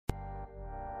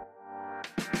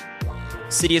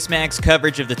Citius Mag's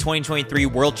coverage of the 2023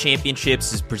 World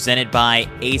Championships is presented by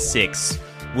ASICS.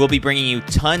 We'll be bringing you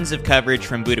tons of coverage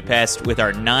from Budapest with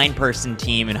our 9-person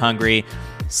team in Hungary.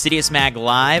 Citius Mag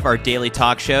Live, our daily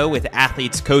talk show with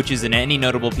athletes, coaches, and any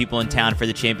notable people in town for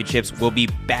the championships, will be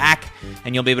back,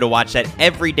 and you'll be able to watch that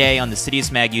every day on the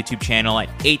Citius Mag YouTube channel at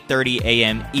 8:30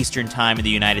 a.m. Eastern Time in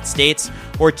the United States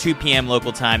or 2 p.m.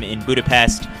 local time in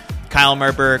Budapest. Kyle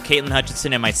Merber, Caitlin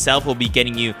Hutchinson, and myself will be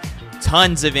getting you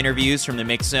tons of interviews from the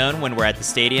mix zone when we're at the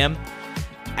stadium.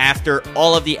 After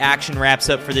all of the action wraps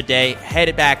up for the day,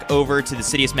 head back over to the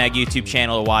Citius Mag YouTube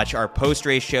channel to watch our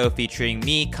post-race show featuring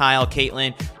me, Kyle,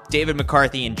 Caitlin, David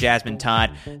McCarthy, and Jasmine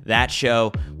Todd. That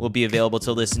show will be available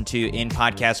to listen to in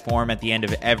podcast form at the end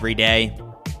of every day.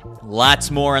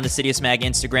 Lots more on the Citius Mag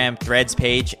Instagram, Threads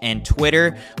page, and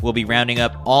Twitter. We'll be rounding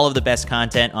up all of the best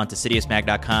content onto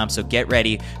citiusmag.com, so get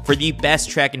ready for the best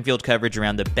track and field coverage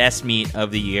around the best meet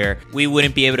of the year. We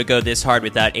wouldn't be able to go this hard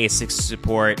without ASICS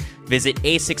support. Visit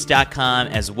asics.com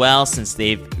as well, since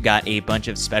they've got a bunch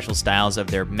of special styles of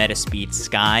their Metaspeed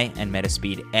Sky and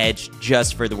Metaspeed Edge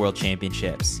just for the World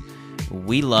Championships.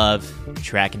 We love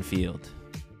track and field.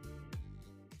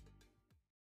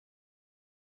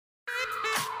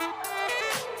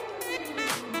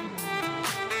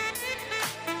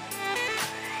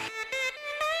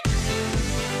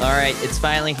 All right, it's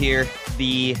finally here.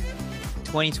 The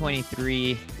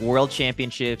 2023 World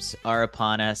Championships are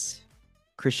upon us.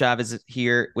 Chris Chavez is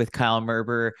here with Kyle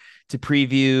Merber to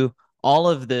preview all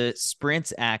of the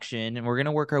sprints action, and we're going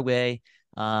to work our way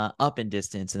up in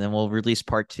distance, and then we'll release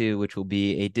part 2, which will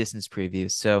be a distance preview.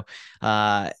 So,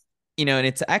 and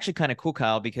it's actually kind of cool,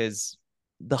 Kyle, because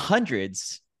the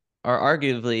hundreds are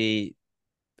arguably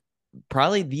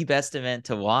probably the best event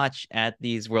to watch at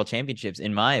these World Championships,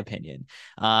 in my opinion.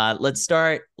 Let's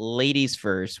start ladies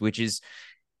first, which is,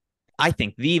 I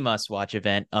think, the must-watch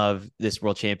event of this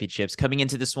World Championships. Coming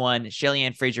into this one,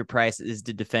 Shelly-Ann Fraser-Pryce is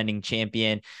the defending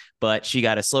champion, but she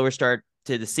got a slower start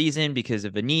to the season because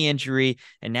of a knee injury,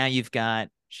 and now you've got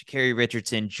Sha'Carri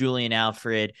Richardson, Julian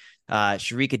Alfred,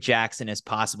 Shericka Jackson as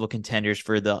possible contenders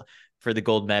for the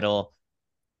gold medal.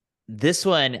 This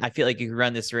one, I feel like you could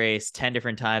run this race 10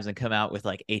 different times and come out with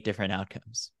like 8 different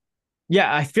outcomes.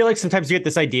 Yeah, I feel like sometimes you get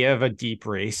this idea of a deep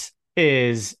race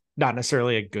is not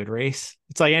necessarily a good race.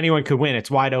 It's like anyone could win.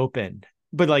 It's wide open.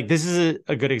 But like this is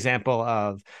a good example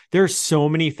of there's so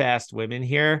many fast women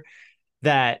here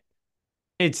that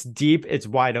it's deep, it's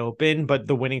wide open, but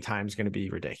the winning time is going to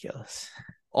be ridiculous.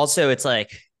 Also, it's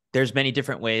like there's many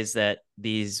different ways that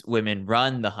these women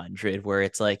run the 100, where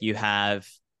it's like you have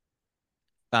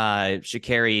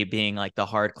Sha'Carri being like the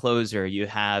hard closer. You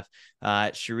have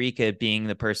Shericka being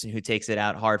the person who takes it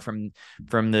out hard from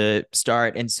the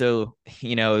start. And so,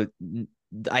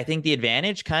 I think the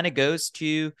advantage kind of goes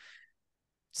to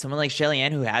someone like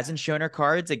Shelly-Ann, who hasn't shown her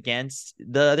cards against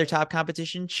the other top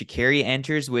competition. Sha'Carri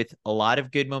enters with a lot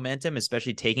of good momentum,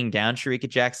 especially taking down Shericka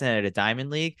Jackson at a Diamond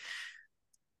League.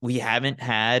 We haven't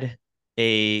had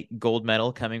a gold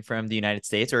medal coming from the United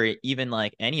States, or even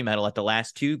like any medal at the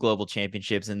last 2 global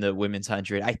championships in the women's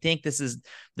 100. I think this is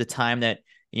the time that,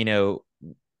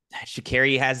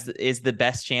 Sha'Carri is the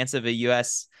best chance of a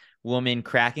U.S. woman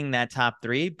cracking that top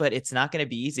 3, but it's not going to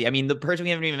be easy. I mean, the person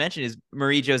we haven't even mentioned is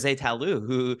Marie-Josée Tallou,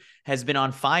 who has been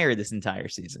on fire this entire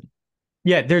season.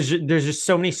 Yeah, there's just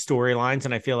so many storylines,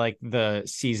 and I feel like the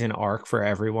season arc for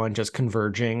everyone just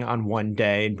converging on one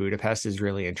day in Budapest is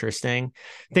really interesting.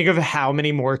 Think of how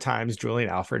many more times Julian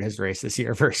Alfred has raced this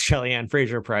year versus Shelly-Ann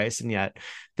Fraser-Pryce, and yet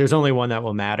there's only one that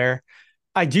will matter.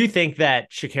 I do think that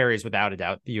Sha'Carri is without a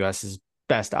doubt the U.S.'s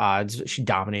best odds. She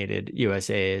dominated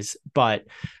USA's, but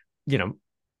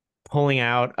pulling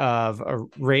out of a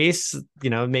race,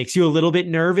 makes you a little bit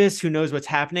nervous. Who knows what's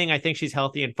happening? I think she's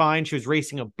healthy and fine. She was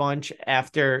racing a bunch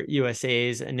after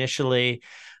USA's initially.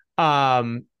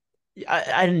 And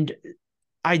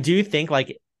I do think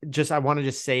I want to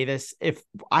just say this. If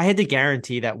I had to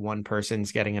guarantee that one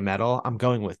person's getting a medal, I'm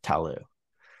going with Tallou.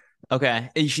 Okay.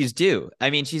 She's due.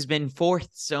 I mean, she's been 4th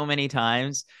so many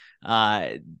times.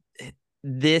 I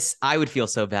would feel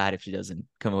so bad if she doesn't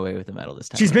come away with a medal this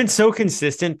time. She's been so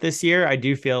consistent this year. I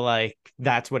do feel like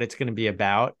that's what it's going to be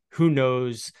about. Who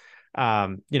knows?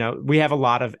 We have a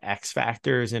lot of X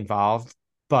factors involved,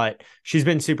 but she's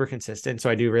been super consistent. So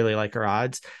I do really like her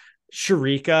odds.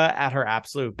 Shericka at her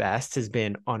absolute best has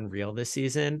been unreal this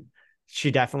season. She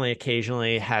definitely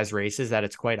occasionally has races that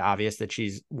it's quite obvious that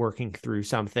she's working through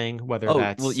something,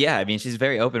 I mean, she's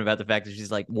very open about the fact that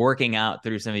she's like working out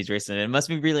through some of these races. And it must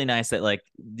be really nice that like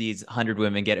these 100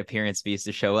 women get appearance fees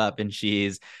to show up, and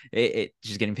she's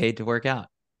getting paid to work out.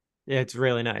 It's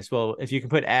really nice. Well, if you can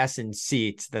put ass in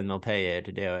seats, then they'll pay you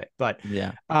to do it. But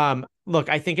Yeah. look,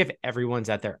 I think if everyone's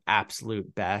at their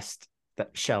absolute best,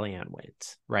 that Shelly Ann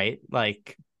wins, right?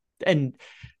 Like, and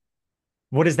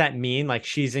what does that mean? Like,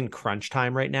 she's in crunch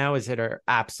time right now. Is it her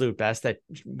absolute best that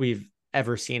we've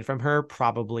ever seen from her?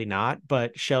 Probably not.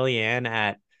 But Shelly Ann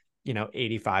at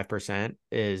 85%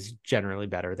 is generally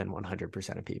better than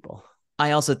 100% of people.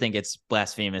 I also think it's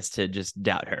blasphemous to just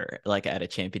doubt her like at a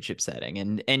championship setting.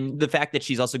 And the fact that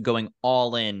she's also going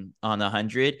all in on the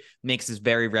 100 makes this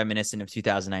very reminiscent of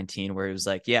 2019 where it was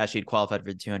like, yeah, she'd qualified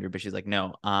for the 200, but she's like,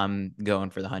 no, I'm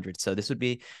going for the 100. So this would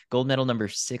be gold medal number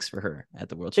 6 for her at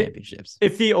the World Championships.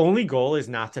 If the only goal is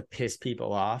not to piss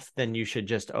people off, then you should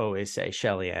just always say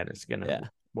Shelly Ann is going to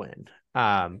win.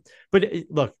 But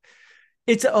look,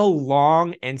 it's a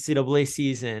long NCAA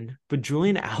season, but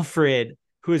Julian Alfred,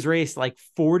 who has raced like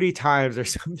 40 times or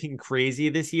something crazy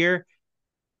this year,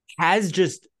 has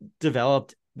just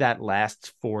developed that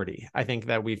last 40. I think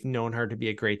that we've known her to be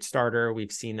a great starter.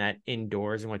 We've seen that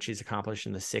indoors and what she's accomplished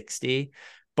in the 60.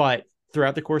 But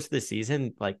throughout the course of the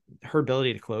season, like, her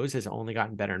ability to close has only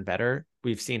gotten better and better.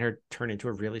 We've seen her turn into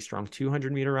a really strong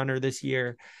 200-meter runner this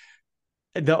year.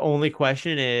 The only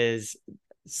question is,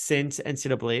 since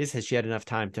NCAA's, has she had enough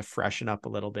time to freshen up a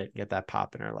little bit and get that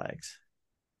pop in her legs?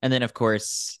 And then, of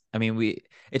course, I mean,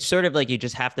 it's sort of like you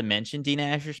just have to mention Dina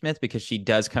Asher-Smith because she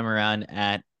does come around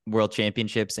at World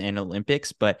Championships and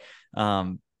Olympics. But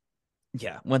yeah,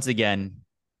 once again,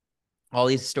 all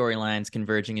these storylines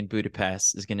converging in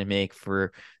Budapest is going to make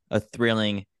for a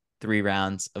thrilling 3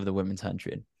 rounds of the women's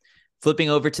 100.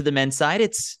 Flipping over to the men's side,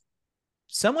 it's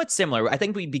somewhat similar. I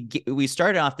think we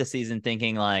started off the season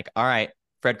thinking like, all right,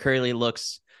 Fred Kerley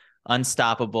looks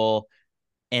unstoppable.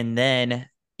 And then,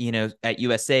 at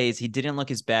USA's, he didn't look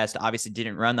his best, obviously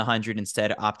didn't run the 100,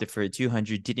 instead opted for a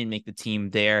 200, didn't make the team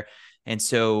there. And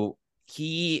so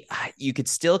you could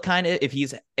still kind of,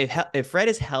 if Fred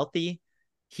is healthy,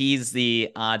 he's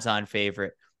the odds on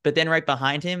favorite. But then right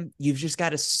behind him, you've just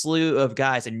got a slew of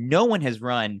guys, and no one has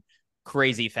run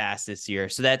crazy fast this year.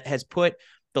 So that has put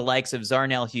the likes of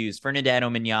Zarnell Hughes,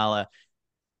 Fernandano Manyala,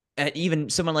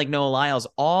 even someone like Noah Lyles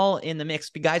all in the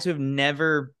mix. Guys who have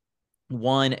never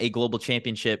won a global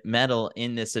championship medal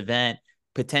in this event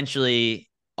potentially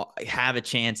have a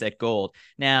chance at gold.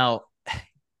 Now,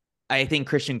 I think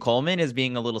Christian Coleman is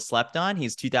being a little slept on.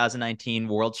 He's 2019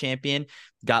 world champion,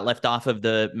 got left off of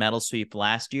the medal sweep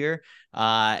last year,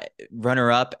 runner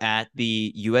up at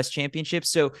the US championship.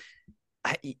 So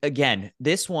again,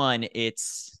 this one,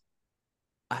 it's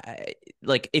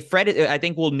like, if Fred, I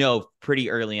think we'll know pretty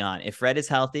early on. If Fred is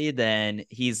healthy, then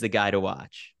he's the guy to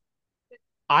watch.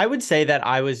 I would say that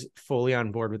I was fully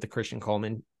on board with the Christian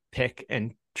Coleman pick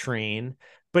and train,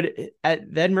 but at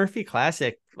the Ed Murphy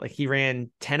Classic, like, he ran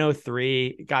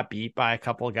 10:03, got beat by a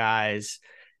couple of guys.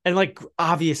 And like,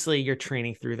 obviously you're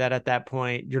training through that at that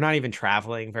point. You're not even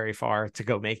traveling very far to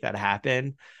go make that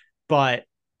happen. But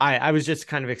I was just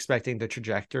kind of expecting the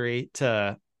trajectory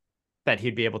that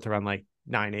he'd be able to run like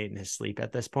 9.8 in his sleep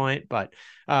at this point, but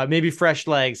maybe fresh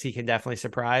legs, he can definitely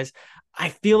surprise. I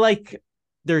feel like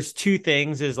there's two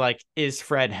things, is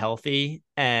Fred healthy?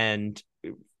 And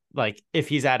like, if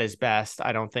he's at his best,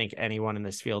 I don't think anyone in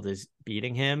this field is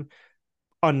beating him,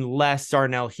 unless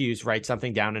Zarnell Hughes writes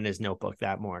something down in his notebook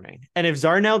that morning. And if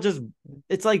Zarnell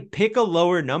it's like, pick a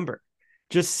lower number,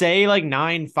 just say like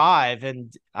 9.5,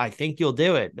 and I think you'll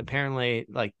do it. Apparently,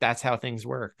 like, that's how things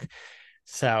work.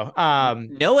 So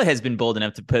Noah has been bold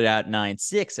enough to put out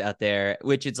 9.6 out there,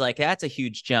 which is like, that's a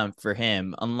huge jump for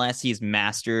him, unless he's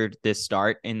mastered this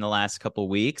start in the last couple of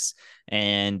weeks.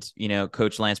 And,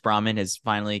 Coach Lance Brahman has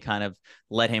finally kind of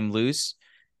let him loose.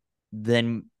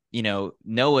 Then,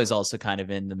 Noah's also kind of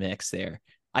in the mix there.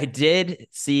 I did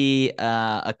see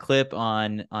a clip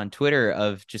on Twitter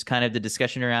of just kind of the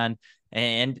discussion around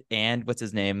and what's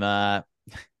his name?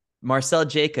 Marcel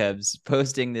Jacobs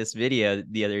posting this video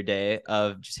the other day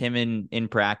of just him in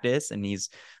practice, and he's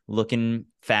looking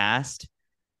fast.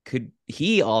 Could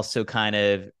he also kind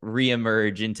of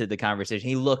reemerge into the conversation?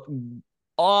 He looked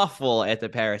awful at the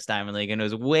Paris Diamond League and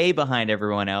was way behind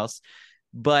everyone else.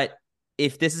 But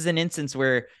if this is an instance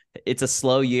where it's a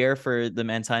slow year for the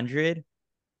men's 100,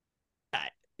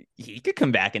 he could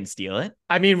come back and steal it.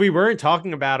 I mean, we weren't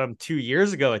talking about him 2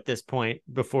 years ago at this point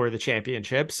before the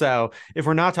championship. So if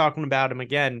we're not talking about him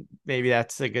again, maybe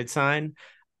that's a good sign.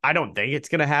 I don't think it's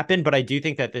going to happen, but I do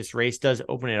think that this race does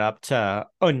open it up to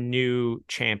a new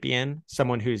champion,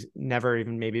 someone who's never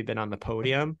even maybe been on the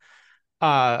podium.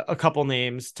 A couple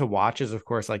names to watch is, of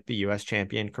course, like the US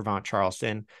champion, Cravant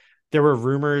Charleston. There were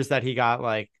rumors that he got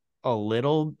like a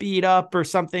little beat up or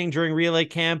something during relay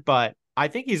camp, but I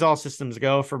think he's all systems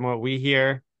go from what we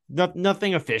hear.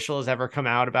 Nothing official has ever come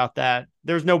out about that.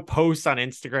 There's no posts on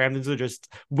Instagram. These are just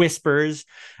whispers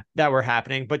that were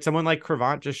happening. But someone like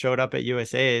Cravant just showed up at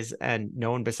USA's and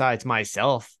no one besides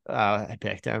myself had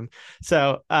picked him.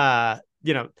 So,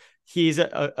 he's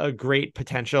a great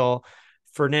potential.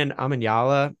 Ferdinand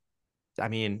Amanyala, I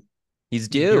mean,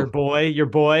 He's your due. boy.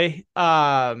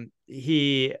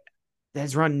 He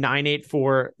has run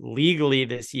 9.84 legally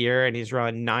this year, and he's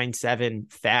run 9.7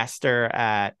 faster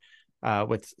at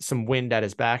with some wind at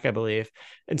his back, I believe.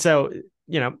 And so,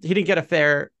 he didn't get a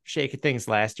fair shake of things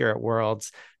last year at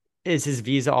Worlds. Is his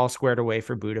visa all squared away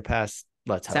for Budapest?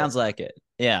 Let's hope. Sounds like it.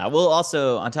 Yeah. Well,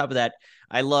 also on top of that,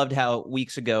 I loved how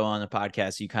weeks ago on the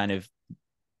podcast you kind of,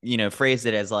 phrased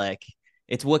it as like,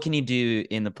 it's what can he do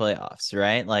in the playoffs,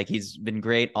 right? Like he's been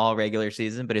great all regular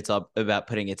season, but it's all about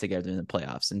putting it together in the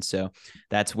playoffs. And so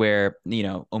that's where,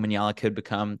 Omanyala could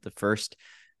become the first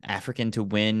African to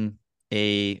win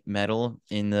a medal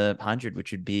in the 100,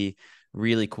 which would be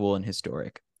really cool and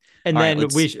historic. And All right, then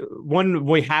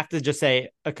we have to just say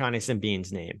Akane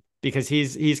Simbean's name because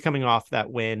he's coming off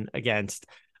that win against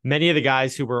many of the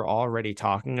guys who we're already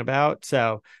talking about.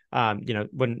 So,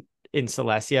 when in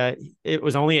Silesia, it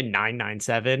was only a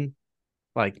 9.97.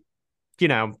 Like, I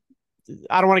don't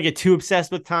want to get too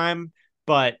obsessed with time,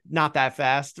 but not that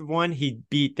fast. One, he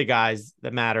beat the guys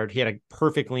that mattered. He had a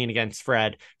perfect lean against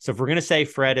Fred. So if we're going to say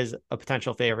Fred is a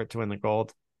potential favorite to win the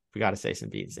gold, we got to say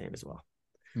Simbean's name as well.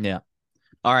 Yeah.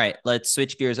 All right, let's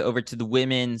switch gears over to the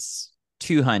women's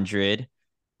 200,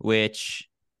 which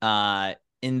in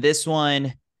this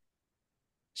one,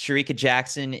 Shericka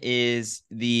Jackson is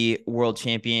the world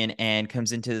champion and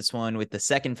comes into this one with the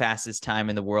second fastest time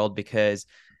in the world because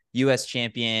U.S.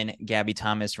 champion Gabby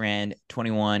Thomas ran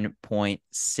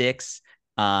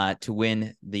 21.6 to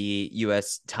win the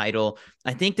U.S. title.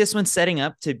 I think this one's setting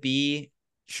up to be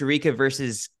Shericka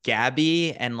versus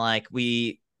Gabby, and like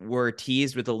we were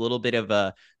teased with a little bit of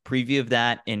a preview of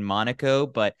that in Monaco,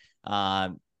 but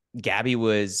Gabby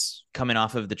was coming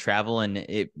off of the travel and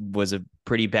it was a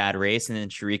pretty bad race. And then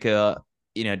Shericka,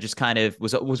 just kind of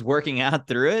was working out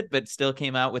through it, but still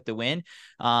came out with the win.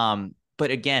 But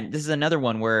again, this is another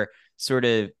one where sort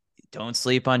of don't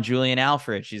sleep on Julian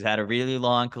Alfred. She's had a really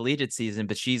long collegiate season,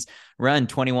 but she's run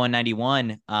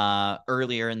 21.91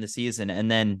 earlier in the season. And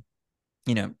then,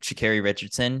 Sha'Carri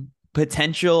Richardson,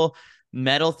 potential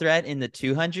medal threat in the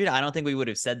 200. I don't think we would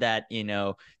have said that,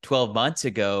 12 months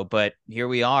ago, but here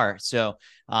we are. So,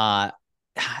 I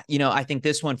think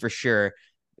this one for sure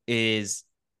is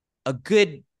a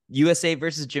good USA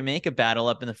versus Jamaica battle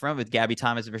up in the front with Gabby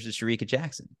Thomas versus Shericka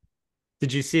Jackson.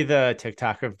 Did you see the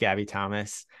TikTok of Gabby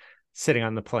Thomas sitting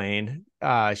on the plane?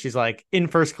 She's like in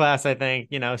first class, I think,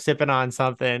 sipping on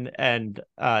something. And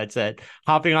it said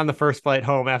hopping on the first flight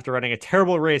home after running a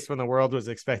terrible race when the world was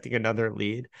expecting another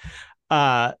lead.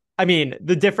 I mean,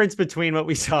 the difference between what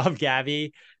we saw of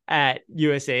Gabby at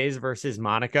USA's versus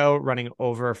Monaco running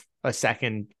over a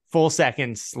full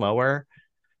second slower,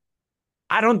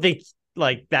 I don't think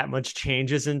like that much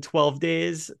changes in 12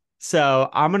 days. So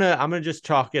I'm gonna just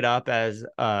chalk it up as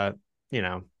an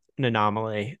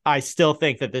anomaly. I still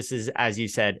think that this is, as you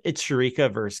said, it's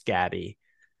Shericka versus Gabby.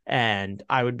 And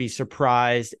I would be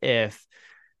surprised if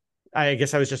I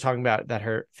guess I was just talking about that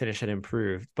her finish had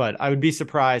improved, but I would be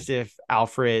surprised if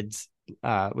Alfred's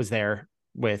was there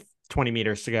with 20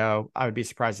 meters to go. I would be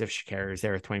surprised if Sha'Carri is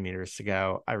there with 20 meters to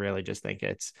go. I really just think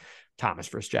it's Thomas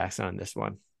versus Jackson on this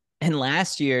one. And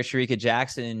last year, Shericka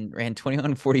Jackson ran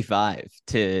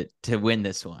 21.45 to win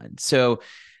this one. So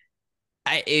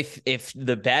if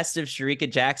the best of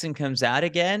Shericka Jackson comes out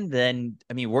again, then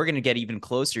I mean we're going to get even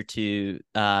closer to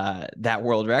that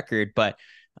world record. But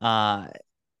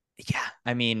yeah,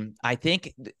 I mean, I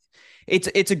think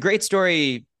it's a great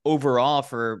story overall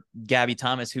for Gabby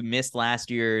Thomas, who missed last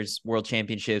year's World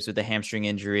Championships with a hamstring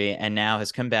injury and now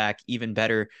has come back even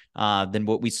better than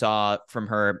what we saw from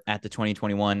her at the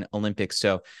 2021 Olympics.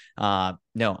 So,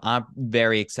 no, I'm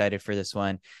very excited for this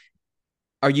one.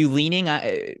 Are you leaning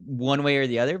one way or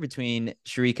the other between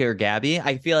Shericka or Gabby?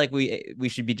 I feel like we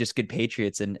should be just good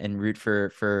patriots and root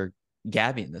for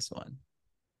Gabby in this one.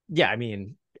 Yeah, I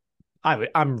mean,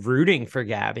 I'm rooting for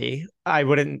Gabby. I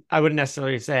wouldn't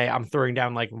necessarily say I'm throwing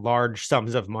down like large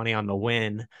sums of money on the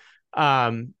win.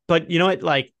 But you know what?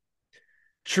 Like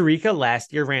Shericka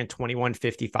last year ran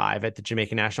 21.55 at the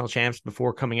Jamaican National Champs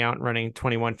before coming out and running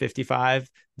 21.55.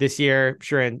 This year,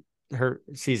 she ran her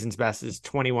season's best is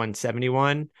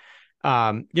 21.71.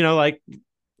 Like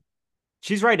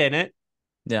she's right in it.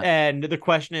 Yeah. And the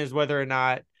question is whether or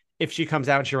not if she comes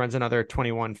out and she runs another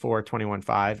 21.4,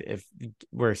 21.5, if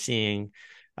we're seeing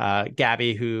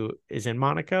Gabby, who is in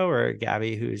Monaco, or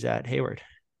Gabby, who's at Hayward?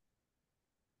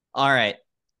 All right.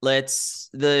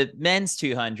 The men's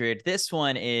 200. This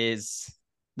one is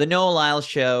the Noah Lyles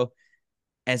show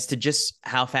as to just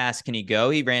how fast can he go.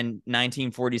 He ran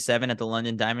 1947 at the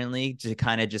London Diamond League to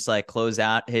kind of just like close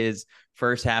out his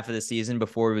first half of the season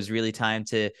before it was really time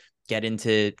to get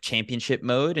into championship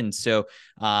mode. And so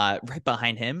right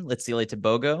behind him, Letsile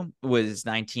Tebogo was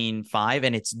 19.5.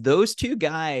 And it's those two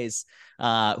guys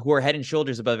who are head and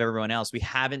shoulders above everyone else. We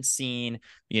haven't seen,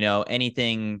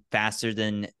 anything faster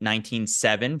than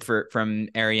 19.7 from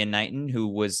Arian Knighton, who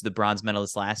was the bronze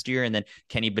medalist last year. And then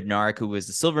Kenny Bednarek, who was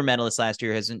the silver medalist last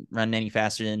year, hasn't run any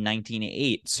faster than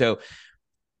 19.8. So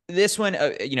this one,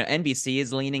 NBC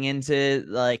is leaning into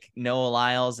like Noah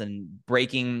Lyles and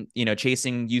breaking,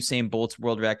 chasing Usain Bolt's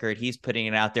world record. He's putting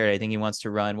it out there. I think he wants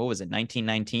to run, what was it,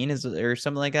 1919 or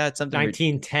something like that? Something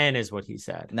 1910 is what he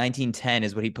said. 1910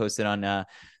 is what he posted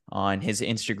on his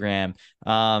Instagram.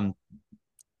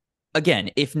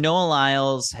 Again, if Noah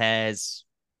Lyles has,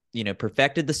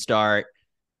 perfected the start,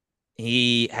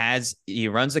 he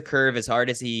runs the curve as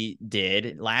hard as he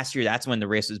did last year. That's when the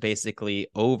race was basically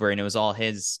over, and it was all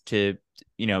his to,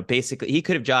 basically he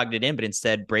could have jogged it in, but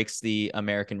instead breaks the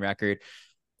American record.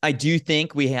 I do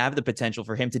think we have the potential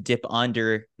for him to dip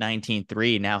under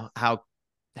 19.3. Now, how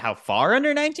far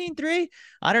under 19.3?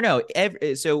 I don't know.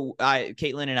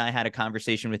 Caitlin and I had a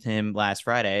conversation with him last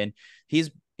Friday, and he's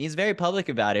very public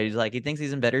about it. He's like, he thinks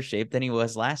he's in better shape than he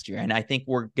was last year. And I think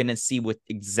we're going to see what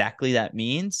exactly that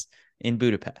means in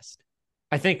Budapest.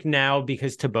 I think now,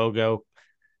 because Tebogo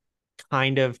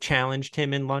kind of challenged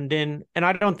him in London, and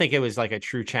I don't think it was like a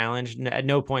true challenge. At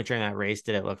no point during that race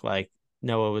did it look like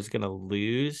Noah was going to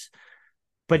lose.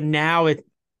 But now it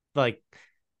like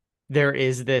there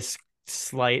is this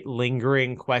slight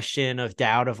lingering question of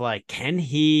doubt of like, can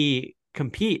he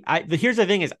compete? Here's the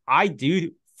thing is, I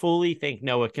do fully think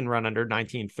Noah can run under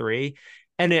 19.3.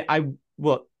 And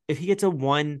if he gets a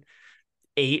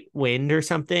 1.8 wind or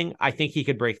something, I think he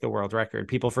could break the world record.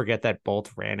 People forget that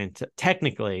Bolt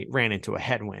technically ran into a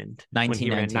headwind when he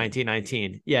ran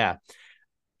 1919. Yeah.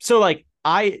 So like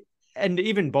and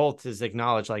even Bolt has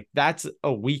acknowledged like that's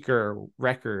a weaker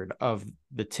record of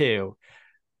the two.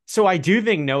 So I do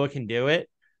think Noah can do it.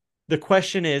 The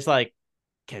question is like,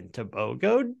 can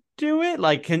Tebogo do it?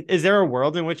 Like, is there a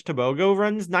world in which Tebogo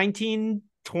runs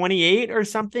 1928 or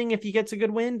something if he gets a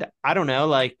good wind? I don't know.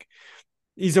 Like,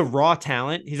 he's a raw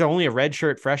talent. He's only a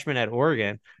redshirt freshman at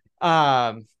Oregon.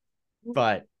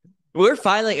 But we're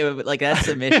finally like that's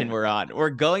the mission we're on.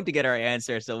 We're going to get our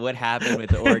answer. So what happened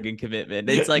with the Oregon commitment?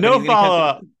 It's like no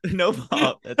follow-up. No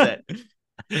follow-up. That's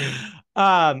it.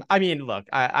 I mean, look,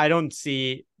 I don't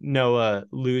see Noah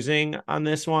losing on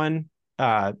this one.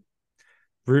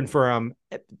 Rooting for him.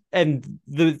 And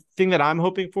the thing that I'm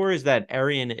hoping for is that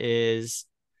Arian is,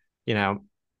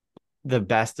 the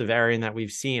best of Arian that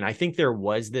we've seen. I think there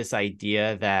was this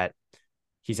idea that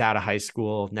he's out of high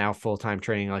school, now full-time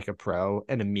training like a pro,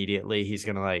 and immediately he's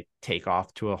going to like take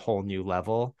off to a whole new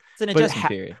level. It's an adjustment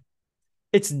period.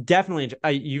 It's definitely,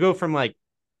 you go from like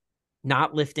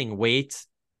not lifting weights,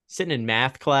 sitting in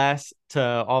math class, to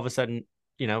all of a sudden,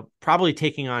 probably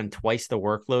taking on twice the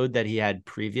workload that he had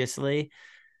previously.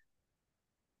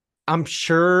 I'm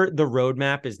sure the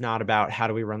roadmap is not about how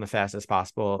do we run the fastest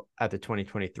possible at the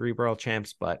 2023 World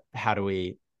Champs, but how do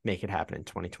we make it happen in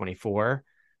 2024?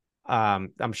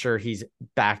 I'm sure he's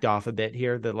backed off a bit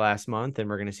here the last month, and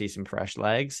we're going to see some fresh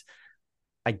legs.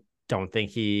 I don't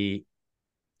think he,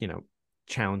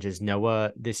 challenges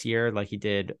Noah this year like he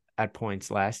did at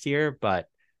points last year, but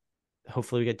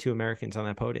hopefully we get two Americans on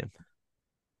that podium.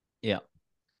 Yeah.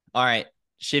 All right.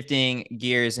 Shifting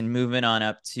gears and moving on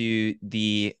up to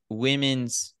the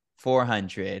women's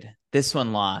 400. This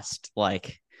one lost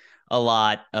like a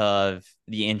lot of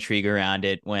the intrigue around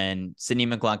it when Sydney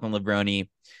McLaughlin-Levrone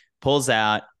pulls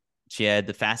out. She had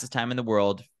the fastest time in the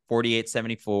world,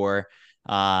 48.74.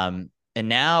 And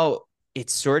now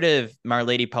it's sort of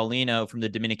Marlady Paulino from the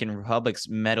Dominican Republic's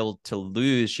medal to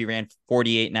lose. She ran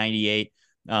 48.98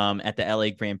 at the LA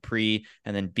Grand Prix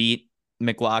and then beat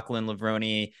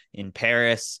McLaughlin-Levrone in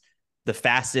Paris.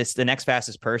 The next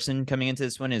fastest person coming into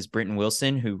this one is Britton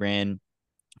Wilson, who ran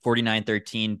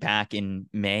 49.13 back in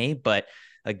May, but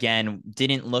again,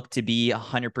 didn't look to be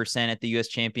 100% at the U.S.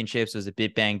 Championships, was a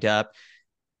bit banged up.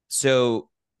 So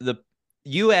the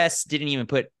U.S. didn't even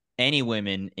put any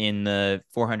women in the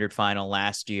 400 final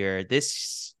last year.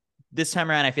 This time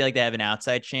around, I feel like they have an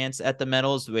outside chance at the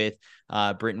medals with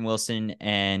Britton Wilson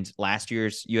and last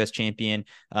year's U.S. champion,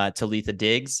 Talitha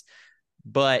Diggs.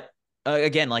 But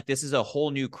again, like this is a whole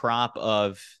new crop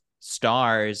of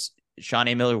stars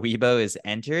Shawnee Miller-Uibo is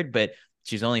entered, but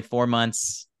she's only 4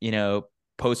 months,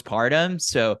 postpartum.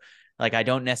 So like, I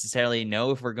don't necessarily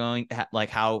know if we're going like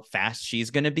how fast she's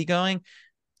going to be going.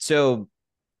 So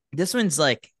this one's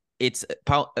like, it's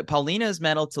Paulina's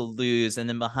medal to lose, and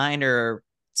then behind her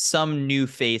some new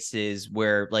faces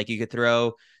where like you could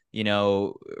throw,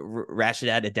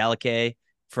 Rashida Adeleke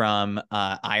from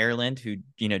Ireland, who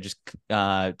just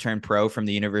turned pro from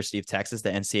the University of Texas, the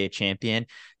NCAA champion.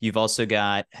 You've also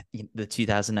got the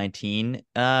 2019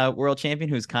 world champion,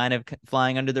 who's kind of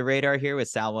flying under the radar here, with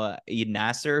Salwa Eid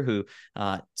Nasser, who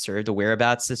served a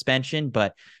whereabouts suspension,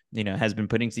 but has been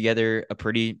putting together a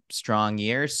pretty strong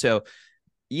year. So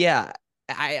yeah,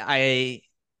 Paulina's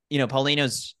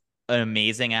an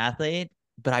amazing athlete,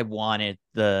 but I wanted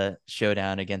the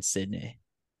showdown against Sydney.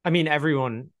 I mean,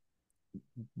 everyone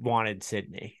wanted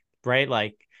Sydney, right?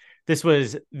 Like, this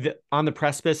was on the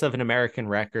precipice of an American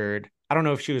record. I don't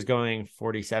know if she was going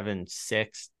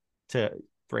 47.6 to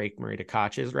break Marita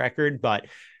Koch's record, but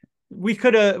we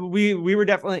were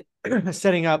definitely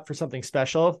setting up for something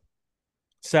special.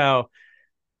 So,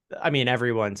 I mean,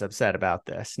 everyone's upset about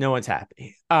this. No one's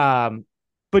happy.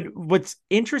 But what's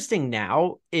interesting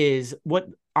now is what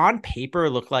on paper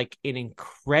looked like an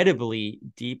incredibly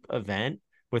deep event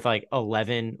with like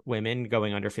 11 women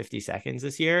going under 50 seconds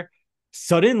this year.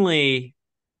 Suddenly,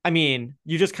 I mean,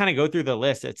 you just kind of go through the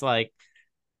list. It's like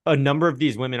a number of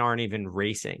these women aren't even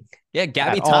racing. Yeah,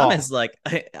 Gabby Thomas, like,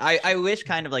 I wish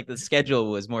kind of like the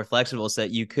schedule was more flexible so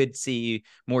that you could see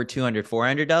more 200,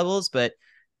 400 doubles. But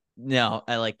no,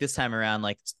 I like this time around,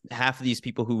 like half of these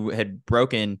people who had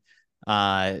broken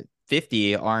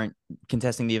 50 aren't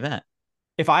contesting the event.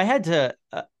 If I had to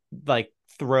like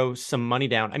throw some money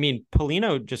down, I mean,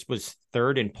 Polino just was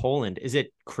third in Poland. Is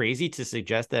it crazy to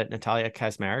suggest that Natalia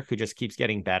Kaczmarek, who just keeps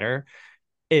getting better,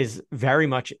 is very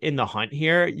much in the hunt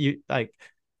here? You like,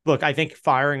 look, I think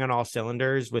firing on all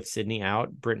cylinders with Sydney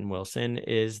out, Britton Wilson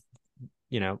is,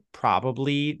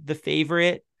 probably the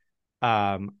favorite.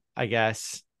 I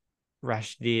guess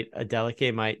Rashida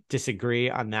Adeleke might disagree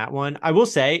on that one. I will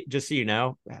say, just so you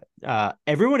know,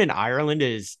 everyone in Ireland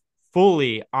is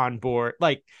fully on board.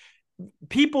 Like,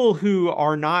 people who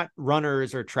are not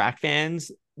runners or track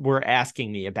fans were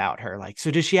asking me about her. Like, so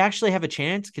does she actually have a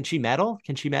chance? Can she medal?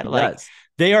 Like,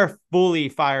 they are fully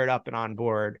fired up and on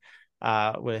board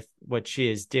with what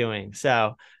she is doing.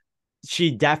 So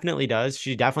she definitely does.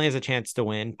 She definitely has a chance to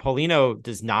win. Paulino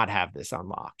does not have this on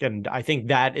lock. And I think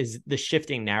that is the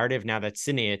shifting narrative now that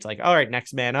Sydney, it's like, all right,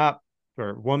 next man up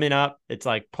or woman up. It's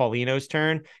like Paulino's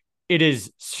turn. It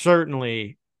is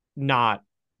certainly not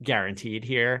guaranteed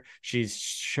here.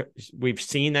 We've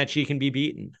seen that she can be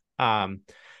beaten.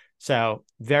 So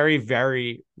very,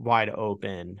 very wide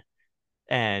open.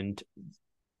 And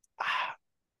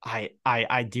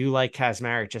I do like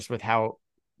Kaczmarek just with how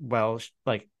well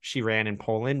like she ran in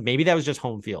Poland. Maybe that was just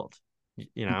home field.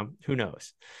 Who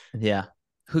knows? Yeah.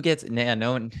 Who gets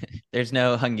no one? There's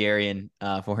no Hungarian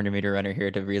 400-meter runner here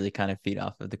to really kind of feed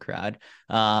off of the crowd.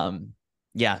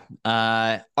 Yeah. All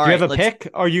right. Do you have a pick?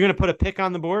 Are you going to put a pick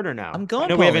on the board or no? I'm going.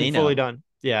 No, we haven't fully done.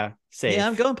 Yeah, safe. Yeah,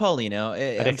 I'm going Paulino.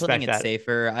 I'm playing it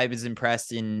safer. I was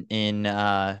impressed in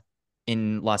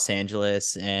Los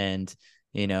Angeles, and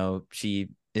she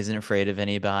isn't afraid of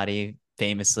anybody.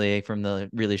 Famously, from the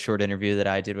really short interview that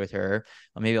I did with her,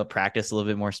 maybe I'll practice a little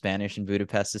bit more Spanish in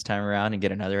Budapest this time around and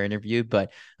get another interview.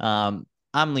 But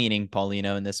I'm leaning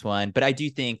Paulino in this one, but I do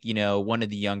think, one of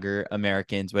the younger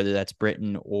Americans, whether that's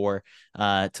Britton or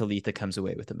Talitha, comes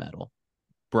away with a medal,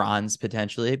 bronze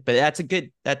potentially. But that's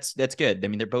good. I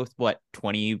mean, they're both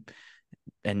 20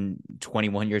 and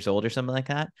 21 years old or something like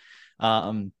that.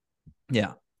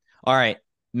 Yeah. All right.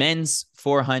 Men's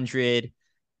 400.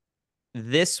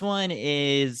 This one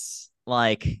is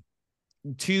like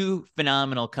two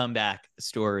phenomenal comeback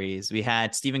stories. We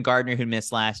had Stephen Gardner, who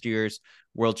missed last year's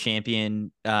world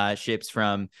championships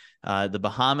from the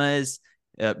Bahamas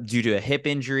due to a hip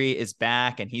injury, is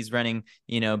back, and he's running,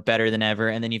 better than ever.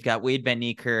 And then you've got Wade Van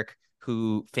Niekerk,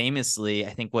 who famously, I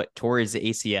think, tore his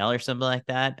ACL or something like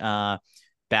that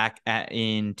back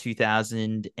in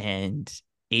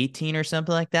 2018 or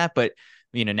something like that. But,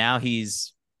 now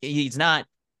he's not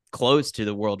close to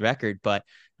the world record, but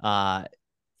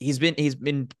he's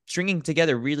been stringing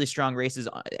together really strong races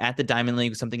at the Diamond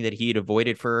League, something that he had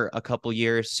avoided for a couple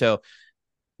years. So,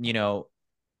 it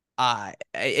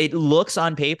looks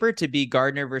on paper to be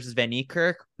Gardner versus Van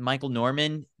Niekerk. Michael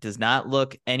Norman does not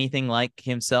look anything like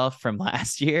himself from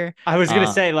last year. I was going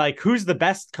to say, like, who's the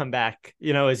best comeback?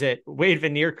 Is it Wade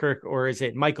Van Niekerk or is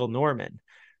it Michael Norman,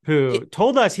 who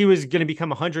told us he was going to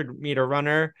become a 100-meter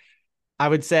runner? I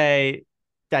would say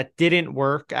that didn't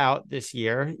work out this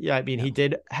year. Yeah, I mean, he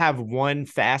did have one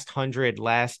fast 100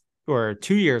 last or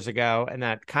 2 years ago, and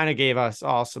that kind of gave us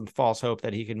all some false hope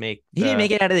that he could make He didn't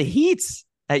make it out of the heats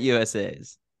at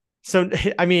USA's. So,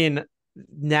 I mean,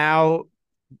 now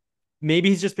maybe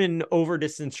he's just been over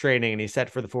distance training and he's set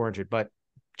for the 400, but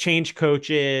change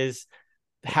coaches,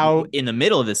 how in the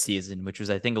middle of the season, which was,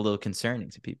 I think, a little concerning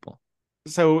to people.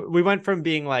 So we went from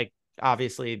being like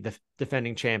obviously the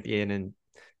defending champion and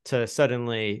to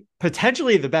suddenly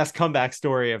potentially the best comeback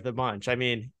story of the bunch. I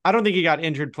mean, I don't think he got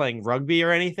injured playing rugby or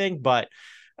anything, but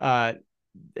uh,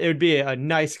 it would be a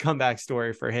nice comeback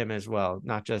story for him as well,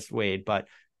 not just Wade. But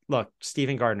look,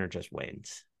 Stephen Gardner just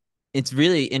wins. It's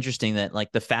really interesting that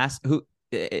like the fast who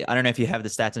I don't know if you have the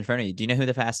stats in front of you. Do you know who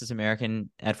the fastest American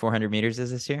at 400 meters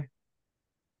is this year?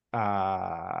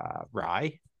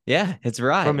 Rye. Yeah, it's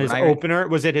Rye. From his Rye. opener.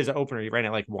 Was it his opener? He ran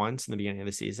it like once in the beginning of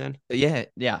the season.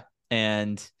 Yeah.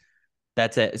 And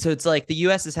that's it. So it's like the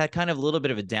US has had kind of a little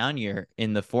bit of a down year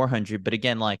in the 400, but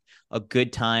again, like a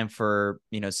good time for,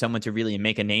 someone to really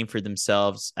make a name for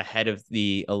themselves ahead of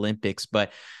the Olympics.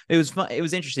 But it was fun. It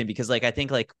was interesting because like, I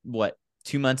think like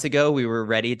 2 months ago, we were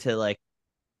ready to like,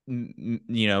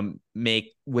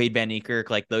 make Wade Van Niekerk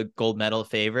like the gold medal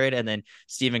favorite. And then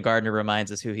Stephen Gardner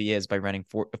reminds us who he is by running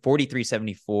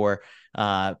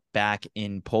 43.74 back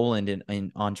in Poland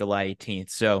on July 18th.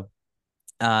 So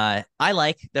I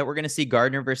like that we're going to see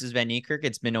Gardner versus Van Niekerk.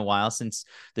 It's been a while since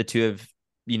the two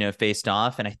have, faced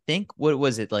off. And I think, what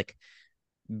was it, like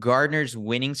Gardner's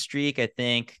winning streak, I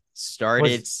think,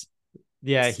 started.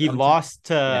 He lost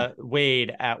to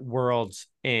Wade at Worlds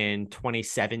in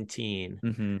 2017.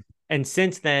 Mm-hmm. And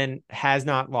since then has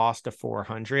not lost a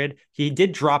 400. He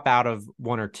did drop out of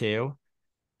one or two,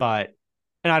 but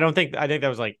I think that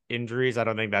was like injuries. I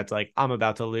don't think that's like, I'm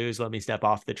about to lose, let me step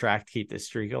off the track to keep this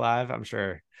streak alive. I'm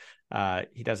sure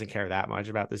he doesn't care that much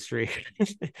about the streak.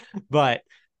 But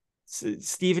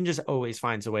Steven just always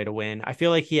finds a way to win. I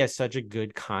feel like he has such a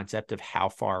good concept of how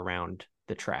far around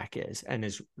the track is, and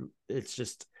it's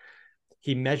just,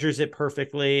 he measures it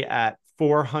perfectly at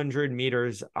 400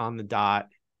 meters on the dot.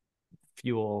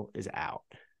 Fuel is out.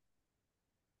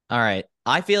 All right.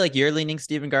 I feel like you're leaning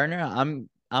Stephen Gardner. I'm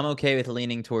okay with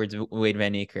leaning towards Wade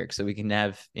Van Niekerk, so we can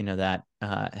have, that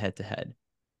head to head.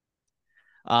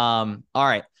 All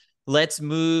right. Let's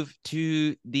move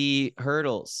to the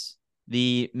hurdles.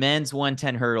 The men's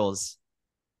 110 hurdles.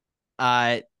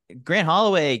 Grant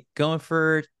Holloway going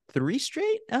for 3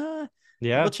 straight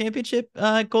world championship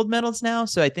gold medals now.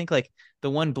 So I think like the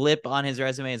one blip on his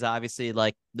resume is obviously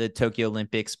like the Tokyo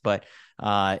Olympics, but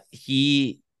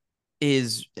he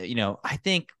is, I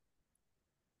think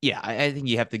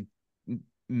you have to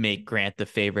make Grant the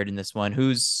favorite in this one.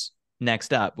 Who's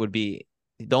next up would be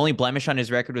the only blemish on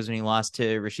his record was when he lost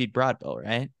to Rashid Broadbell,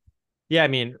 right? Yeah, I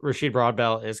mean, Rashid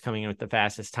Broadbell is coming in with the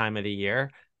fastest time of the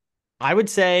year. I would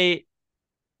say,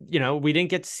 we didn't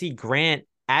get to see Grant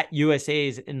at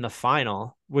USA's in the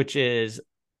final, which is,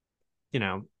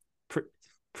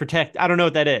 protect. I don't know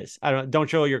what that is. Don't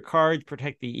show your cards,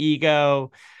 protect the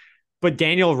ego. But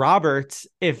Daniel Roberts,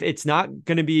 if it's not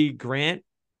going to be Grant,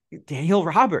 Daniel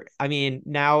Robert. I mean,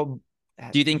 now.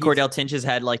 Do you think Cordell Tinch has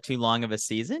had like too long of a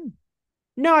season?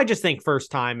 No, I just think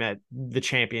first time at the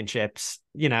championships,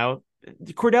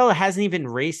 Cordell hasn't even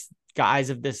raced guys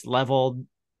of this level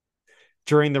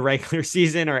during the regular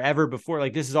season or ever before.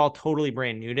 Like, this is all totally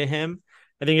brand new to him.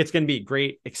 I think it's going to be a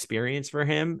great experience for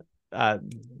him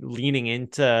leaning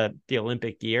into the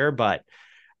Olympic year. But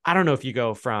I don't know if you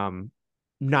go from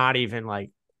not even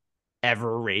like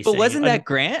ever racing. But wasn't that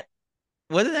Grant?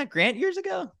 Wasn't that Grant years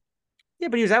ago? Yeah,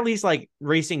 but he was at least like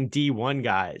racing D1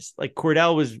 guys. Like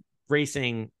Cordell was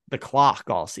racing the clock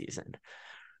all season.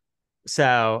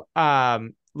 So,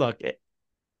 look,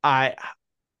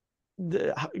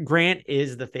 Grant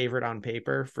is the favorite on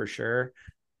paper for sure,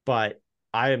 but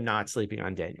I am not sleeping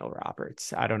on Daniel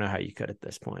Roberts. I don't know how you could at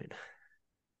this point.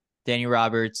 Daniel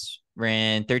Roberts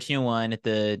ran 13:01 at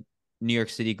the New York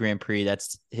City Grand Prix.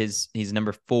 That's he's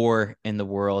number 4 in the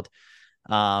world.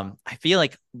 I feel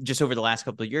like just over the last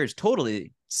couple of years,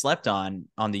 totally slept on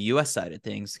the US side of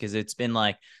things, because it's been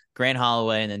like Grant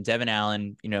Holloway and then Devin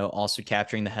Allen, also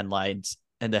capturing the headlines.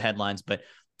 But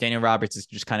Daniel Roberts is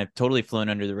just kind of totally flown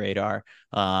under the radar.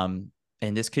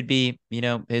 And this could be,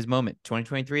 his moment.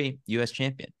 2023 US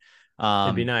champion.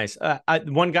 It'd be nice.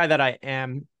 One guy that I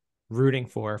am rooting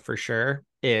for sure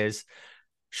is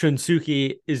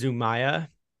Shunsuke Izumaya,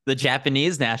 the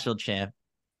Japanese national champ.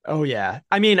 Oh, yeah.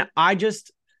 I mean, I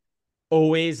just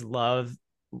always love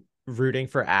rooting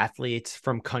for athletes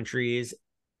from countries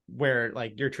where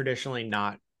like you're traditionally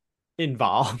not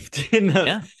involved in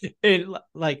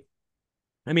like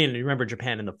I mean, you remember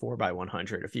Japan in the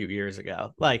 4x100 a few years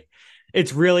ago. Like,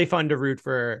 it's really fun to root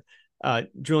for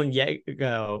Julian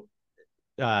Yago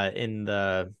in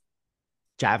the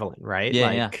javelin, right?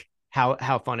 Yeah, yeah. Like,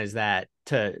 how fun is that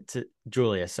to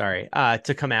Julia, sorry,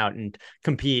 to come out and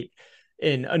compete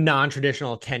in a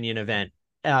non-traditional Kenyan event.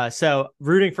 So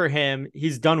rooting for him.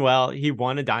 He's done well. He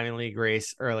won a Diamond League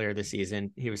race earlier this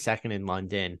season. He was second in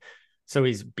London. So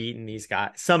he's beaten these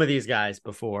guys, some of these guys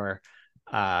before.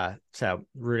 So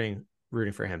rooting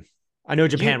for him. I know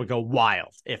Japan You would go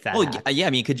wild if that Well, happened. yeah. I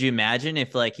mean, could you imagine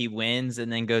if like he wins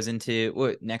and then goes into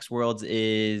what next Worlds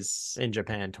is In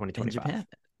Japan in 2025. Japan?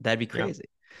 That'd be Yeah. crazy.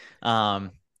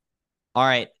 Um, all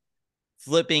right,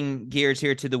 flipping gears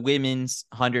here to the women's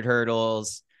 100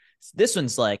 hurdles. This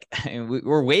one's like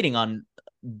we're waiting on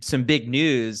some big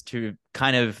news to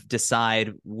kind of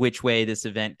decide which way this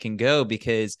event can go,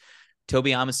 because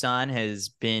Tobi Amusan has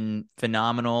been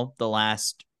phenomenal the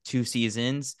last 2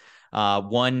 seasons.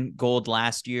 Won gold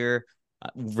last year,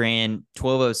 ran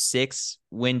 12:06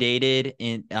 wind aided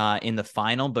in the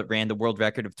final, but ran the world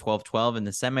record of 12:12 in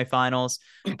the semifinals.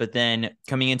 But then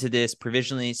coming into this,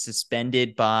 provisionally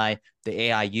suspended by the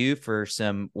AIU for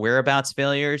some whereabouts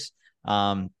failures.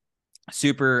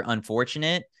 Super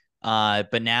unfortunate.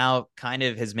 But now kind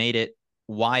of has made it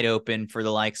wide open for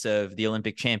the likes of the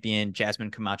Olympic champion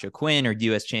Jasmine Camacho Quinn or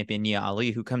US champion Nia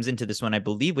Ali, who comes into this one, I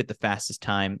believe, with the fastest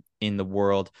time in the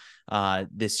world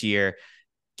this year.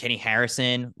 Kenny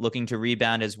Harrison looking to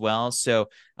rebound as well. So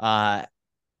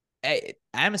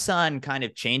Amazon kind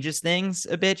of changes things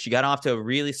a bit. She got off to a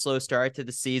really slow start to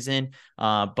the season,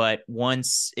 but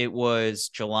once it was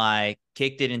July,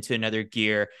 kicked it into another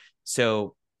gear.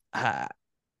 So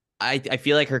I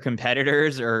feel like her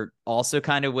competitors are also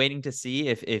kind of waiting to see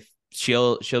if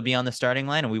she'll be on the starting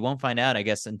line, and we won't find out, I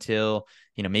guess, until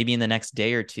maybe in the next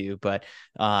day or two. But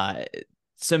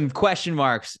some question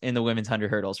marks in the women's 100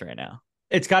 hurdles right now.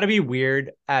 It's got to be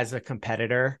weird as a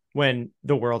competitor when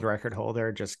the world record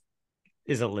holder just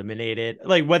is eliminated,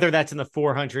 like whether that's in the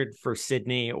 400 for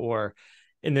Sydney or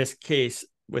in this case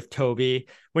with Toby,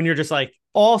 when you're just like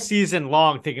all season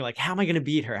long thinking like, how am I going to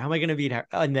beat her? How am I going to beat her?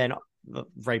 And then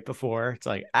right before it's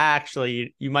like,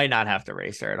 actually, you might not have to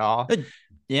race her at all. But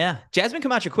yeah, Jasmine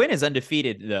Camacho Quinn is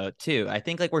undefeated though too. I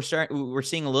think like we're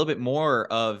seeing a little bit more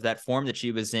of that form that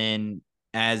she was in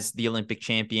as the Olympic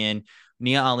champion.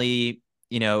 Nia Ali,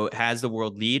 has the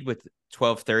world lead with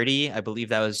 12:30. I believe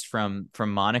that was from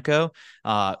Monaco.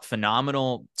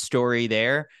 Phenomenal story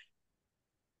there.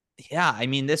 Yeah, I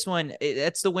mean, this one,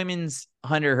 that's the women's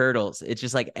 100 hurdles. It's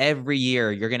just like every year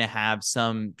you're going to have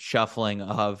some shuffling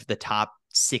of the top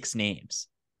 6 names.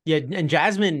 Yeah, and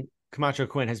Jasmine Camacho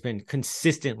Quinn has been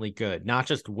consistently good, not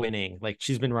just winning. Like,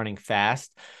 she's been running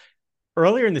fast.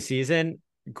 Earlier in the season,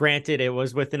 granted, it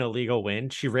was with an illegal win.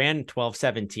 She ran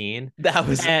 12:17. That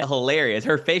was hilarious.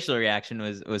 Her facial reaction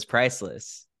was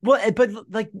priceless. Well, but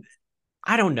like,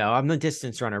 I don't know. I'm the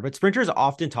distance runner, but sprinters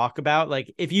often talk about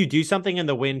like if you do something in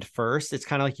the wind first, it's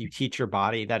kind of like you teach your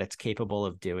body that it's capable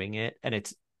of doing it and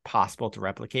it's possible to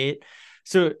replicate.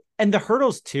 So, and the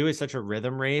hurdles too is such a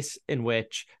rhythm race in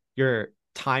which your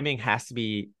timing has to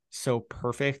be so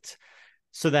perfect,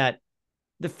 so that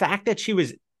the fact that she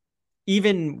was,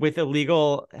 even with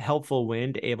illegal helpful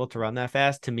wind, able to run that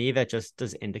fast, to me, that just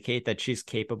does indicate that she's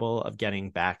capable of getting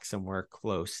back somewhere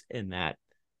close in that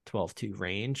 12:2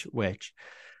 range, which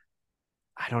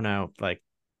I don't know, like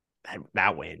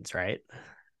that wins, right?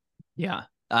 Yeah.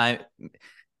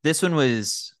 This one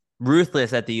was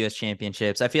ruthless at the US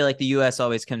championships. I feel like the US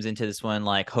always comes into this one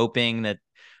like hoping that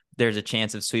there's a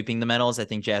chance of sweeping the medals. I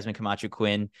think Jasmine Camacho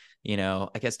Quinn, I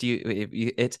guess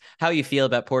it's how you feel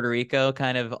about Puerto Rico,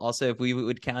 kind of also if we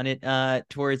would count it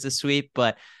towards a sweep,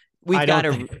 but we've got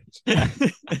to.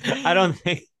 I don't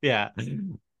think, yeah.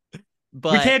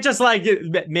 But we can't just like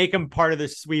make them part of the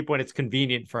sweep when it's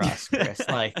convenient for us, Chris.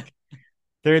 Like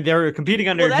they're competing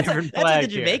under a different flag. That's what the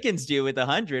Jamaicans do with the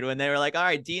 100 when they were like, all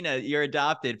right, Dina, you're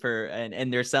adopted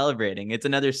and they're celebrating. It's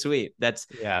another sweep.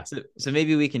 So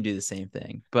maybe we can do the same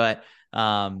thing. But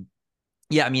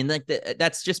yeah, I mean, like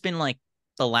that's just been like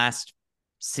the last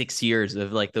 6 years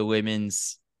of like the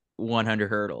women's 100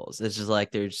 hurdles. It's just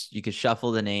like you could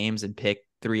shuffle the names and pick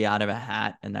 3 out of a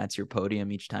hat, and that's your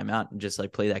podium each time out, and just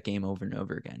like play that game over and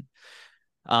over again.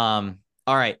 All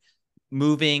right,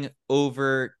 moving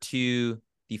over to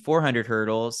the 400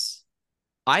 hurdles.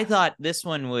 I thought this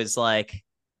one was like,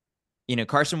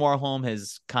 Karsten Warholm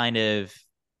has kind of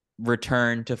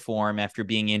returned to form after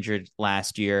being injured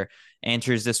last year.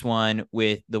 Enters this one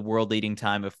with the world leading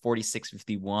time of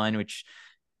 46:51, which,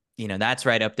 that's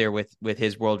right up there with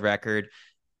his world record.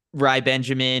 Rai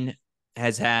Benjamin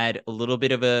has had a little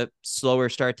bit of a slower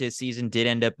start to his season, did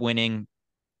end up winning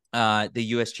the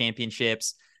U.S.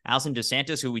 championships. Alison Dos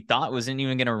Santos, who we thought wasn't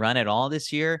even going to run at all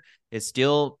this year, is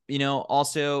still,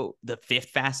 also the fifth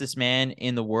fastest man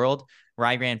in the world.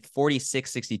 Rye ran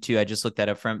 46.62. I just looked that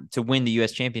up to win the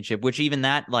U.S. championship, which even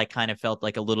that kind of felt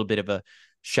like a little bit of a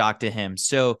shock to him.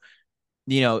 So,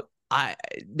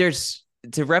 there's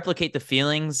to replicate the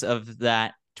feelings of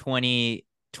that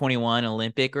 2021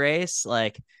 Olympic race.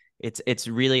 Like it's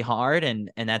really hard.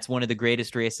 And that's one of the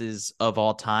greatest races of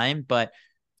all time, but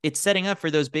it's setting up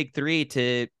for those big three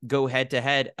to go head to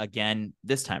head again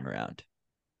this time around.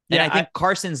 And I think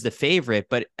Carson's the favorite,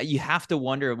 but you have to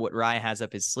wonder what Rye has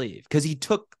up his sleeve because he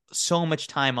took so much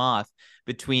time off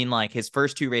between his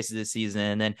first two races this season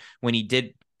and then when he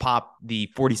did pop the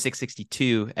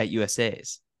 46.62 at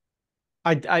USA's.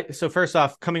 So first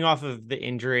off, coming off of the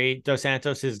injury, Dos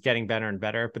Santos is getting better and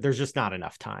better, but there's just not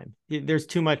enough time. There's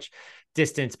too much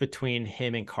distance between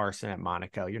him and Carson at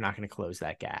Monaco. You're not going to close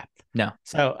that gap. No.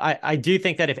 So I do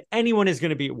think that if anyone is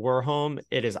going to beat Warholm,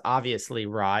 it is obviously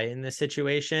Rye in this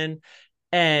situation.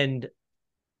 And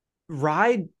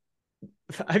Rye,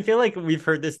 I feel like we've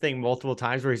heard this thing multiple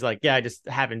times where he's like, yeah, I just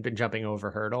haven't been jumping over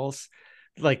hurdles.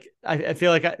 I feel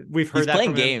like we've heard that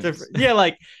playing games.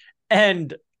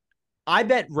 And I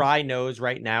bet Rye knows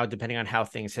right now, depending on how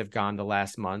things have gone the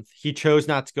last month, he chose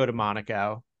not to go to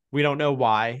Monaco. We don't know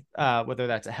why, whether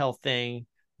that's a health thing,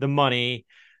 the money,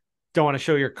 don't want to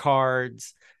show your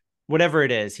cards, whatever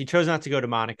it is. He chose not to go to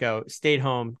Monaco, stayed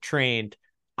home, trained.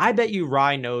 I bet you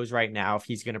Rye knows right now if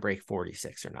he's going to break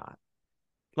 46 or not.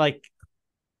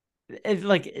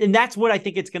 And that's what I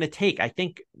think it's going to take. I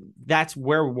think that's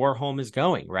where Warholm is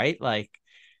going, right?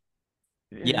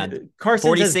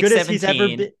 Carson's as good as he's ever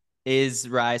been. Is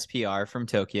Rye's PR from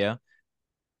Tokyo.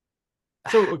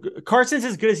 So Carson's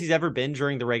as good as he's ever been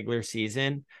during the regular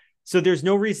season. So there's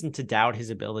no reason to doubt his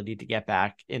ability to get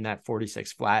back in that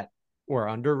 46 flat or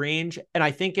under range. And I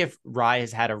think if Rye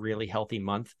has had a really healthy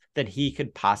month, then he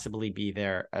could possibly be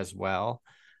there as well.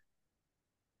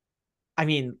 I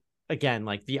mean, again,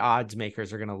 the odds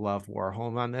makers are going to love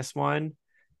Warholm on this one.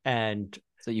 And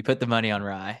so you put the money on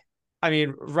Rye. I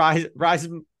mean, Rye's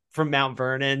from Mount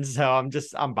Vernon. So I'm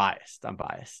biased.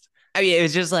 I mean, it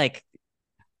was just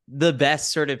the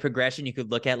best sort of progression you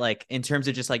could look at, in terms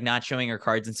of just not showing her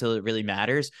cards until it really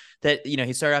matters. That,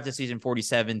 he started off the season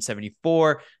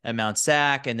 47.74 at Mount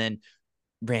Sac and then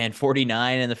ran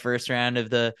 49 in the first round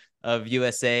of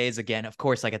USA's. Again, of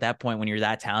course, at that point when you're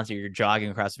that talented, you're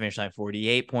jogging across the finish line,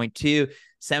 48.2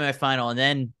 semifinal. And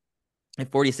then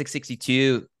at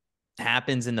 46.62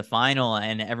 happens in the final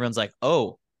and everyone's like,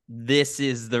 oh, this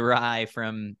is the Rye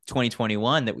from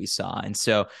 2021 that we saw. And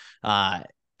so,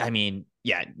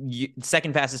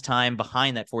 second fastest time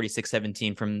behind that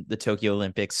 46.17 from the Tokyo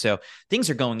Olympics. So things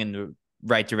are going in the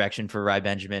right direction for Rye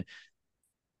Benjamin.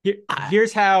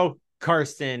 Here's how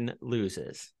Carson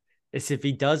loses. Is if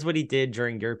he does what he did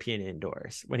during European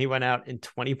indoors, when he went out in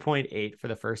 20.8 for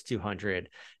the first 200,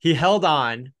 he held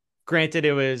on. Granted,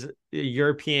 it was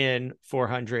European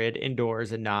 400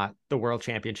 indoors and not the World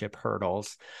Championship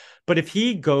hurdles. But if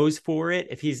he goes for it,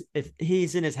 if he's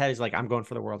in his head, he's like, I'm going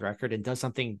for the world record and does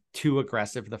something too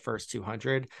aggressive the first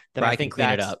 200, then Rye can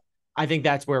clean it up. I think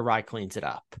that's where Rye cleans it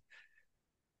up.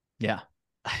 Yeah.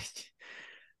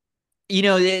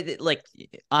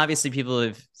 Obviously people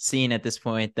have seen at this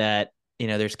point that,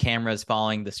 there's cameras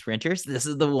following the sprinters. This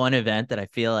is the one event that I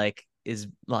feel is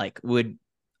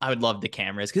I would love the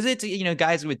cameras because it's,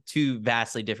 guys with two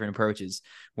vastly different approaches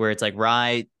where it's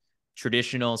Rye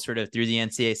traditional sort of through the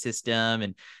NCAA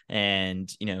system and,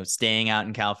 staying out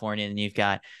in California. And you've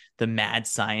got the mad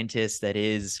scientist that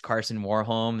is Carson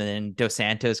Warholm, and then Dos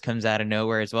Santos comes out of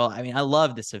nowhere as well. I mean, I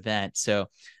love this event. So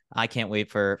I can't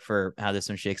wait for how this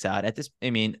one shakes out.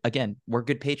 Again, we're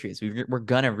good Patriots. We're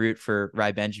going to root for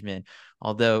Rye Benjamin,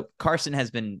 although Carson has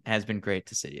been great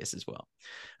to Sidious as well.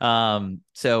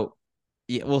 So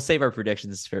yeah, we'll save our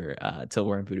predictions for till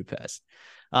we're in Budapest.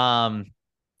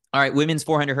 All right, women's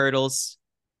 400 hurdles.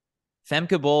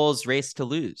 Femke Bowles race to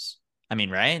lose. I mean,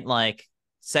 right?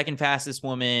 Second fastest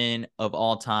woman of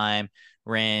all time,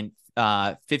 ran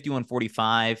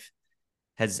 51.45,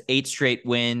 has 8 straight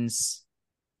wins.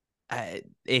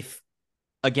 If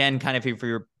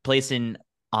you're placing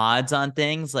odds on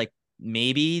things,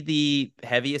 maybe the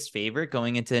heaviest favorite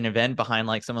going into an event behind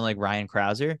someone like Ryan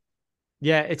Krauser.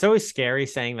 Yeah, it's always scary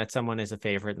saying that someone is a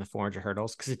favorite in the 400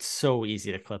 hurdles because it's so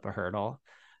easy to clip a hurdle.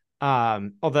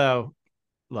 Although,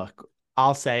 look,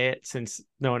 I'll say it since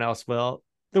no one else will.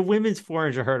 the women's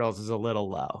 400 hurdles is a little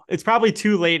low. It's probably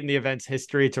too late in the event's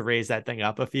history to raise that thing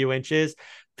up a few inches.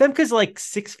 Femke's like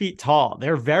 6 feet tall.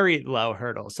 They're very low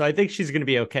hurdles. So I think she's going to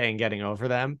be okay in getting over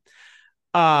them.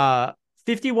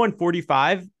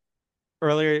 51:45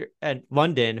 earlier at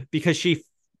London because she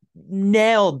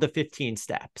nailed the 15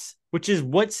 steps, which is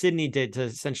what Sydney did to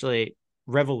essentially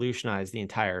revolutionize the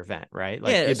entire event, right?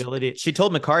 Like the ability. She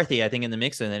told McCarthy, I think, in the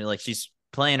mix, and then like she's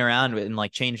playing around with and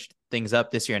like changed things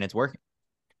up this year, and it's working.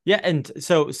 Yeah, and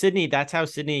so Sydney, that's how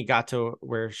Sydney got to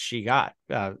where she got.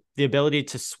 The ability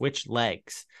to switch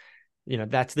legs. You know,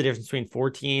 that's the difference between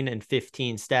 14 and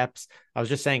 15 steps. I was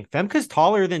just saying, Femke's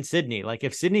taller than Sydney. Like,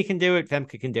 if Sydney can do it,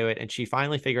 Femke can do it. And she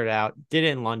finally figured it out, did it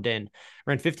in London,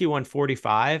 ran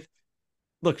 51:45.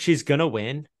 Look, she's going to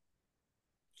win.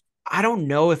 I don't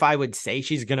know if I would say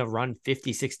she's going to run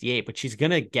 50:68, but she's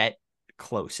going to get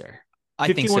closer.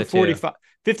 I think so too.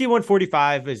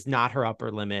 51:45 is not her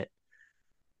upper limit.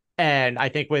 And I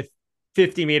think with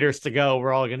 50 meters to go,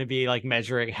 we're all going to be like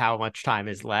measuring how much time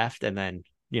is left. And then,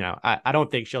 you know, I don't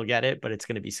think she'll get it, but it's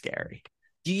going to be scary.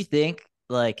 Do you think,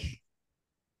 like,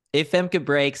 if Femke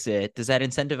breaks it, does that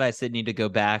incentivize Sydney to go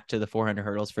back to the 400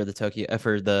 hurdles for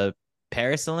the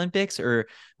Paris Olympics? Or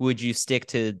would you stick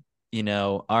to, you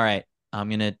know, all right, I'm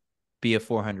going to be a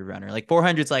 400 runner? Like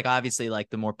 400 is like obviously like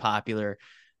the more popular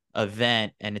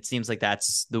event. And it seems like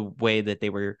that's the way that they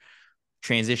were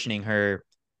transitioning her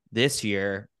this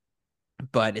year.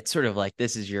 But it's sort of like,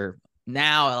 this is your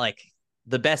now like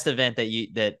the best event that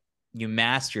you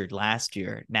mastered last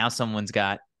year. Now someone's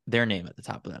got their name at the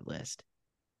top of that list.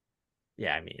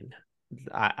 Yeah, I mean,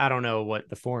 I don't know what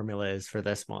the formula is for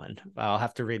this one. I'll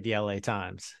have to read the LA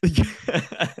Times.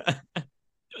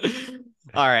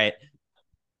 All right.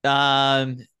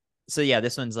 So yeah,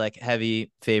 this one's like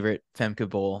heavy favorite Femke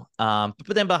Bol. But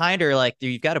then behind her, like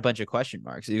you've got a bunch of question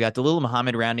marks. You've got Dalilah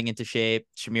Muhammad rounding into shape,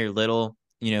 Shamir Little,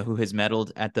 you know, who has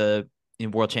medaled at the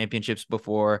World Championships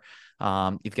before.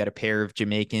 You've got a pair of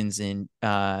Jamaicans in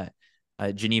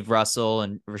Geneve Russell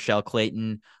and Rochelle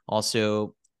Clayton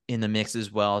also in the mix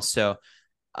as well. So,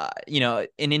 you know,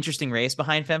 an interesting race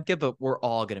behind Femke, but we're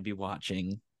all going to be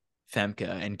watching Femke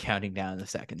and counting down the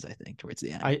seconds, I think, towards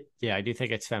the end. I do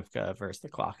think it's Femke versus the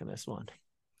clock in this one.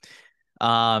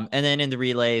 And then in the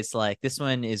relays, like this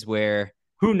one is where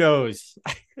who knows?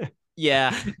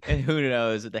 Yeah, and who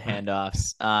knows with the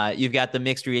handoffs. You've got the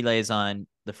mixed relays on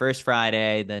the first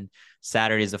Friday, then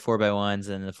Saturday's the 4x1s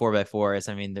and the 4x4s.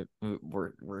 I mean,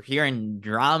 we're hearing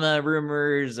drama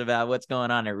rumors about what's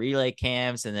going on at relay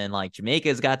camps, and then like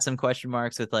Jamaica's got some question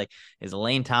marks with like, is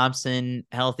Elaine Thompson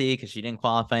healthy because she didn't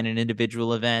qualify in an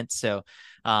individual event? So,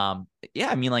 yeah,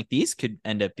 I mean, like these could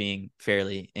end up being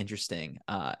fairly interesting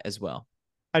as well.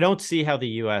 I don't see how the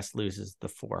U.S. loses the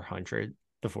 400,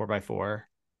 the 4x4.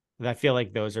 I feel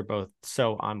like those are both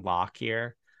so on lock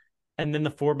here. And then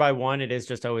the 4x1, it is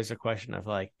just always a question of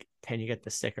like, can you get the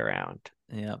stick around?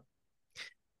 Yeah.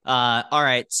 All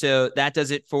right. So that does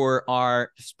it for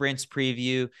our sprints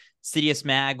preview. Citius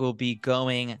Mag will be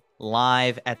going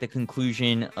live at the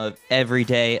conclusion of every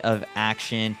day of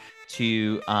action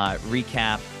to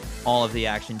recap all of the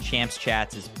action. Champs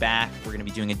Chats is back. We're going to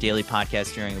be doing a daily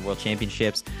podcast during the World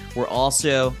Championships. We're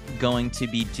also going to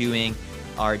be doing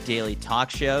our daily talk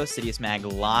show. Citius Mag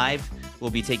Live will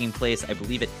be taking place, I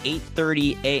believe, at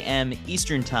 8:30 a.m.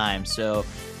 Eastern time. So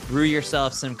brew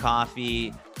yourself some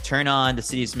coffee, turn on the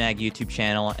Citius Mag YouTube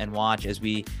channel, and watch as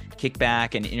we kick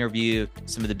back and interview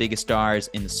some of the biggest stars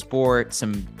in the sport,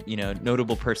 some, you know,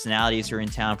 notable personalities who are in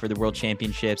town for the World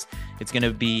Championships. It's going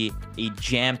to be a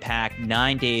jam-packed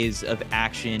 9 days of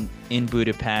action in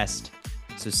Budapest.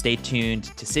 So stay tuned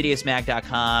to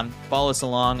CitiusMag.com. Follow us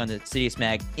along on the Citius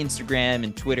Mag Instagram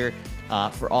and Twitter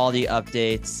for all the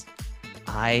updates.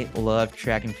 I love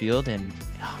track and field, and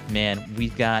oh, man,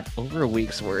 we've got over a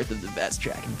week's worth of the best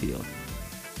track and field.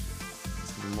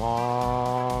 It's a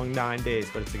long 9 days,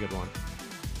 but it's a good one.